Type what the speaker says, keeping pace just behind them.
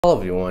Hello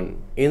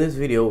everyone, in this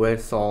video we'll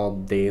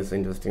solve this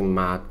interesting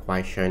math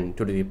question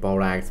 2 to the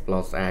power x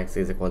plus x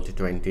is equal to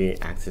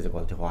 20, x is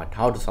equal to what?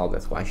 How to solve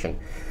this question?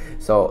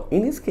 So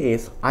in this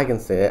case I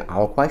can say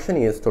our question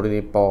is 2 to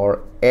the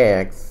power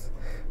x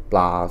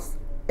plus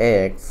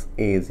x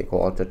is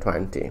equal to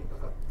 20.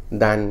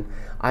 Then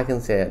I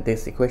can say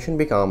this equation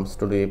becomes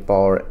 2 to the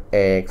power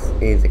x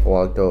is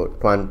equal to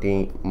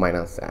 20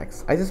 minus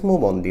x. I just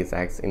move on this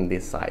x in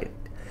this side,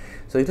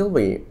 so it will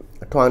be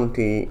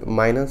 20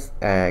 minus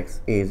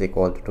x is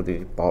equal to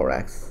the power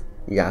x.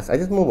 Yes, I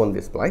just move on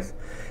this place.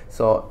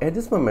 So at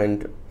this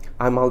moment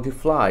I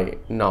multiply,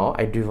 now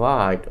I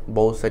divide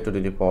both sides to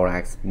the power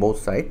x,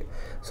 both sides.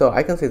 So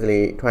I can say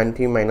the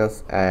 20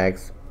 minus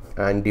x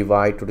and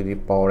divide to the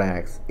power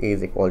x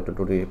is equal to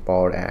the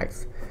power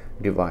x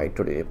divide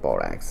to the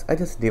power x. I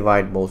just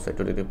divide both sides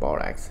to the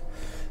power x.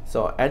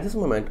 So at this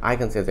moment I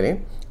can say that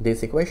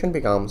this equation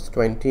becomes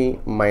 20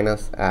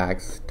 minus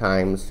x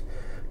times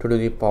 2 to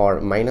the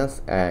power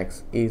minus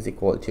x is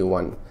equal to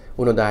 1.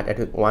 We know that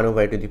at 1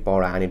 over to the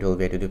power and it will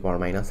be to the power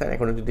minus, and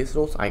according to this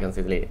rules I can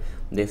say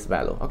this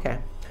value. Okay,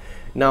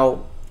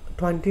 now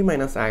 20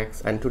 minus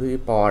x and 2 to the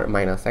power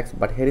minus x,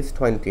 but here is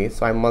 20,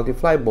 so I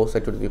multiply both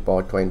sides to the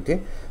power 20.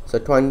 So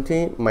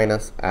 20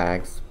 minus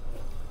x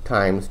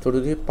times 2 to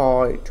the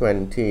power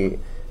 20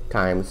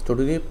 times 2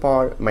 to the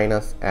power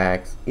minus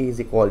x is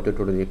equal to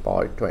 2 to the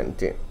power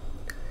 20.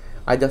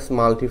 I just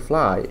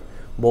multiply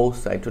both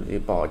sides to the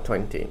power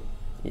 20.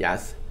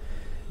 Yes,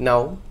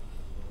 now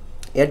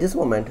at this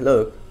moment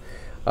look,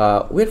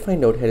 we'll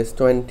find out here is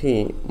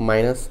 20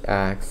 minus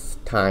x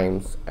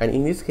times, and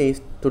in this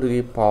case 2 to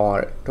the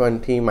power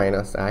 20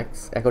 minus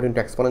x, according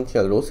to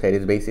exponential rules here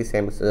is basically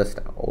same as just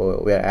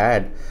we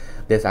add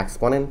this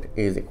exponent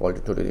is equal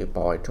to 2 to the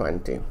power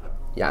 20.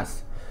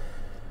 Yes,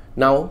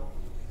 now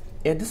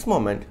at this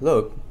moment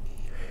look,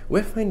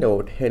 we'll find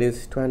out here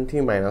is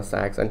 20 minus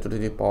x and 2 to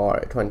the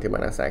power 20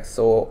 minus x.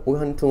 So we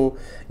want to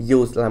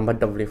use Lambert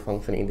W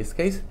function in this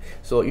case.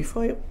 So if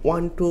I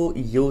want to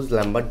use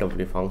Lambert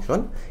W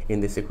function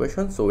in this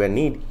equation, so we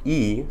need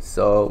e.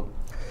 So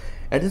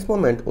at this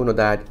moment we know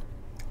that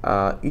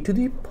e to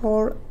the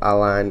power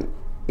ln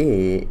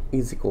a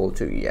is equal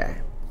to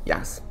a.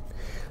 Yes,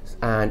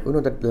 and we know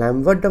that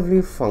Lambert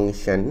W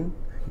function,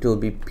 it will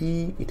be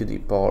p e to the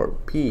power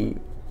p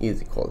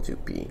is equal to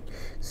p.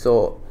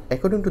 So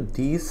according to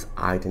this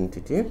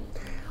identity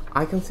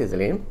I can say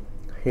that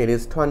here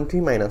is 20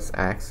 minus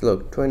x,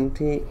 look,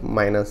 20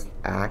 minus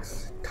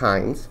x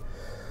times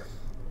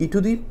e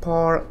to the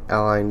power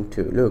ln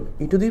 2, look,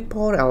 e to the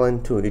power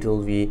ln 2, it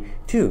will be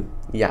 2.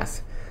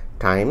 Yes,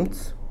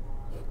 times,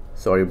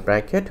 sorry,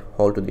 bracket,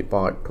 whole to the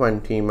power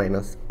 20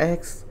 minus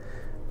x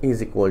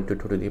is equal to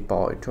 2 to the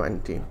power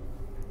 20.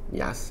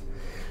 Yes,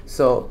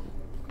 so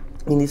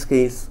in this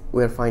case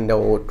we'll find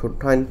out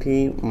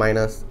 20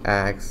 minus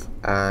x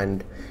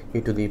and e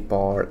to the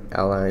power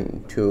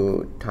ln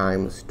 2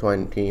 times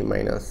 20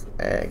 minus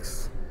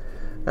x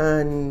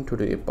and 2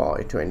 to the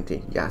power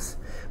 20. Yes,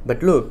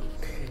 but look,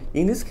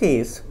 in this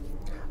case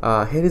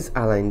here is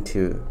ln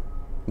 2,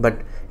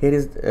 but here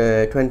is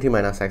 20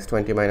 minus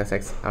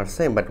x are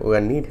same, but we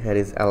need here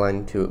is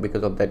ln 2.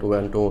 Because of that we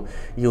want to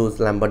use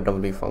Lambert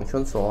W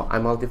function, so I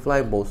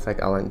multiply both sides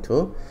ln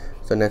 2.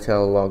 So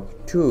natural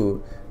log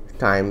 2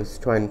 times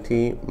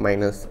 20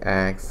 minus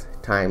x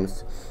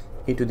times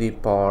e to the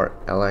power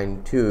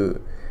ln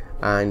 2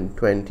 and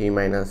 20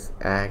 minus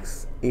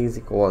x is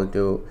equal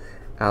to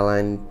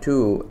ln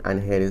 2,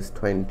 and here is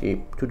 2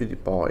 to the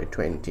power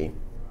 20.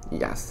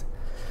 Yes,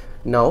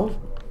 now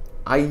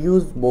I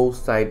use both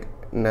side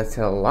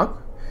natural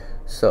log,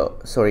 so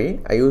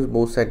sorry, I use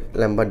both side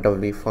Lambert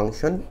W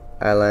function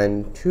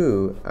ln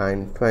 2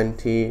 and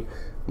 20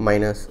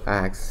 minus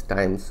x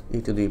times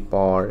e to the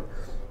power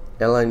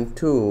ln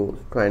 2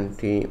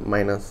 20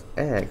 minus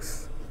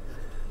x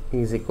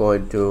is equal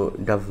to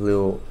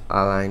w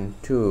ln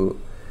 2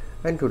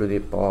 and 2 to the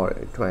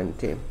power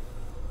 20.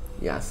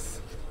 Yes,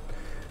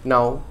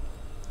 now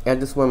at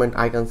this moment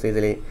I can say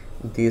that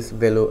this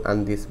value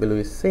and this value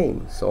is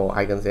same, so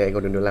I can say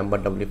according to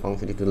Lambert W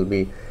function it will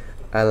be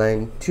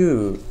ln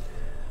 2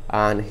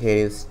 and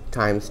here is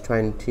times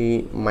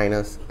 20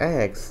 minus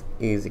x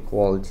is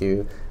equal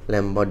to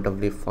Lambert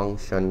W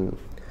function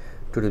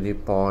 2 to the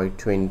power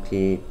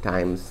 20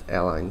 times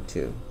ln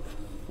 2.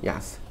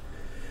 Yes,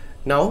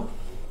 now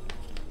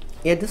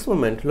at this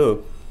moment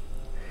look,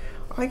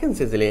 I can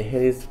say that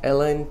here is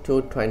ln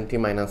 2 20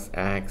 minus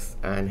x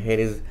and here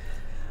is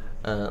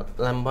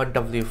Lambert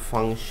W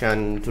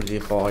function 2 to the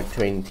power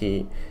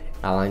 20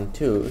 ln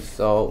 2.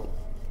 So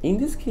in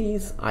this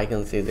case I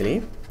can say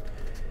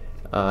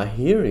that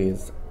here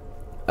is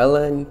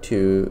ln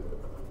 2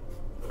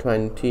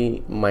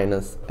 20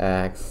 minus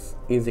x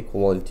is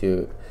equal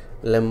to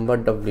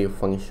Lambert W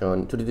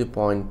function 2 to the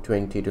power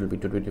 20, it will be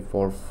 2 to the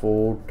power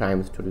 4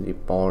 times 2 to the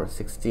power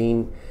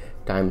 16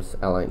 times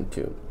ln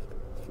 2.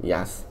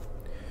 Yes,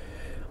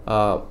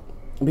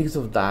 because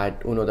of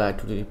that we know that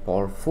 2 to the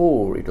power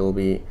 4 it will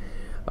be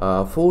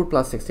 4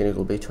 plus 16, it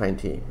will be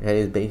 20. It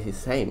is basically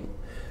same.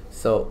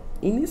 So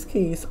in this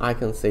case, I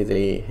can say that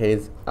here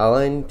is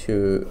ln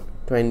to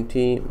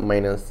 20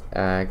 minus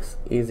x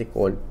is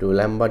equal to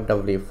lambda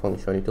w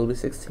function. It will be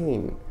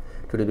 16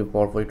 to the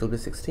power 4. It will be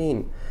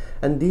 16,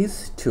 and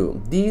these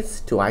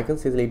two I can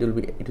say that it will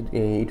be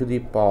e to the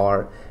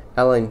power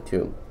ln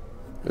 2.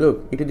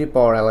 Look, e to the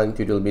power ln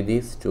 2 will be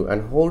these two,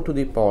 and whole to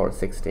the power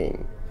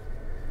 16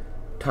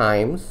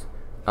 times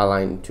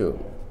ln 2.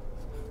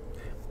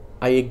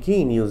 I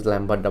again use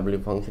lambda w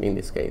function in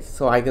this case,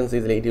 so I can say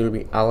that it will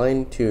be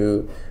ln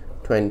to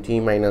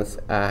 20 minus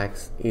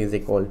x is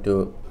equal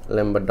to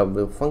lambda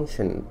w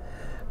function,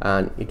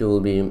 and it will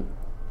be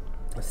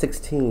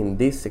 16,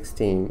 this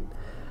 16,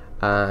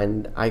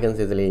 and I can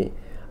say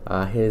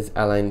that here's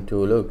ln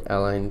 2. Look,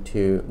 ln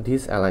 2,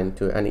 this ln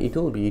 2, and it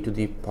will be e to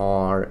the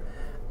power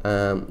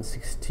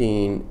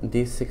 16,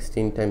 this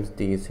 16 times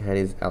this. Here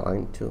is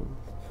ln 2.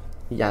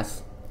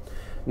 Yes.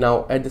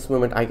 Now at this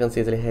moment I can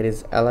say that here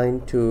is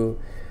ln 2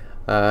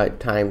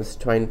 times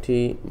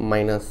 20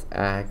 minus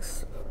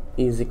x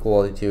is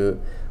equal to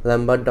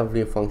lambda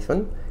w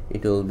function.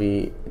 It will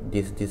be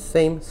this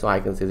same, so I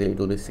can say that it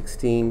will be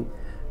 16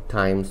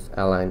 times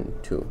ln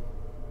 2.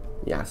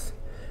 Yes.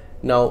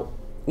 Now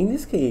in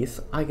this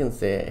case I can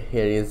say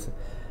here is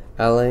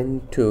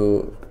ln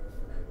 2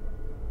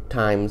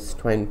 times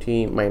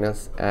 20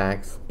 minus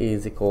x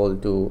is equal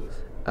to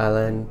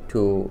ln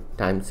 2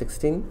 times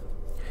 16.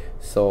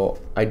 So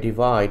I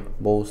divide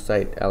both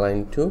sides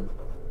ln 2.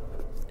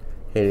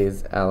 Here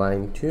is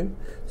ln 2.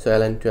 So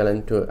ln 2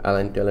 ln 2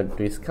 ln 2 ln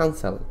 2 is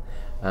cancelled,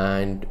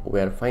 and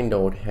we are find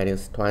out here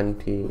is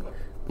 20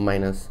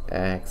 minus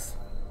x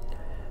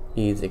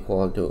is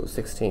equal to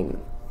 16.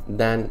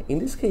 Then in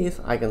this case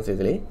I can say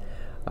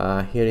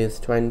that here is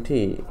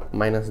 20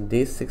 minus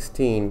this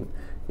 16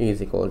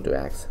 is equal to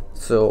x.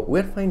 So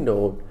we are find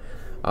out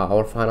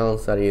our final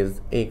answer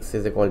is x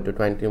is equal to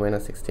 20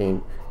 minus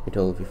 16. It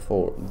will be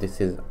 4.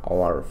 This is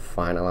our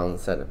final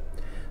answer.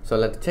 So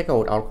let's check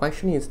out. Our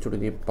question is 2 to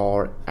the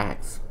power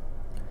x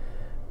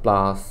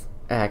plus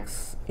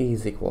x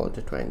is equal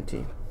to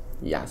 20.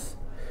 Yes.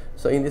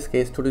 So in this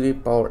case 2 to the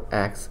power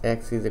x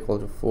is equal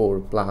to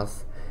 4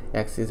 plus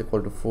x is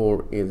equal to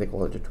 4 is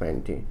equal to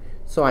 20.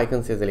 So I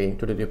can say that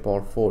 2 to the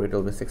power 4 it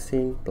will be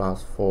 16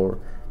 plus 4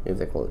 is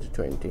equal to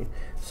 20.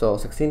 So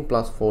 16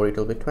 plus 4 it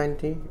will be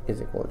 20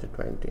 is equal to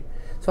 20.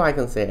 So I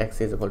can say x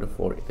is equal to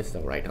 4. This is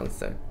the right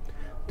answer.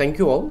 Thank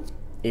you all.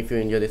 If you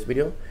enjoy this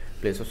video,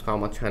 please subscribe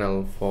my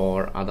channel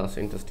for others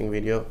interesting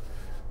video.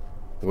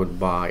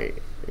 Goodbye.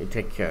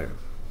 Take care.